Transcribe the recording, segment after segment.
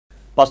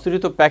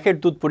পাস্তুরিত packet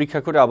দুধ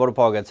পরীক্ষা করে আবারও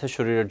পাওয়া গেছে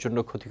শরীরের জন্য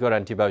ক্ষতিকর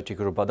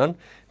অ্যান্টিবায়োটিকের উপাদান।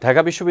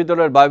 ঢাকা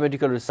বিশ্ববিদ্যালয়ের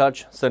বায়োমেডিক্যাল রিসার্চ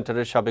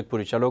সেন্টারের সাবেক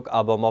পরিচালক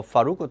আবম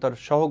ফারুক ও তার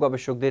সহ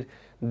গবেষকদের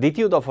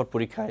দ্বিতীয় দফার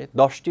পরীক্ষায়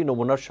 10টি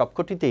নমুনার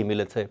সবকটিতেই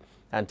মিলেছে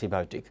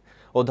অ্যান্টিবায়োটিক।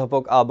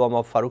 অধ্যাপক আবম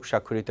ফারুক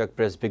স্বাক্ষরিত এক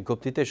প্রেস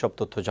বিজ্ঞপ্তিতে এসব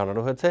তথ্য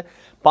জানানো হয়েছে।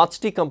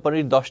 5টি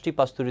কোম্পানির 10টি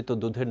পাস্তুরিত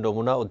দুধের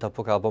নমুনা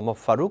অধ্যাপক আবম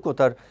ফারুক ও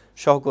তার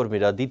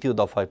সহকর্মীরা দ্বিতীয়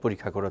দফায়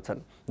পরীক্ষা করেছেন।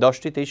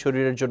 10টিতেই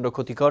শরীরের জন্য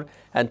ক্ষতিকর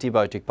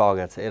অ্যান্টিবায়োটিক পাওয়া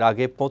গেছে। এর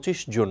আগে 25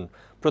 জুন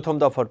প্রথম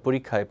দফার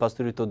পরীক্ষায়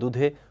পাস্তুরিত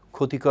দুধে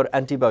ক্ষতিকর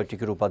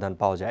অ্যান্টিবায়োটিকের উপাদান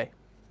পাওয়া যায়।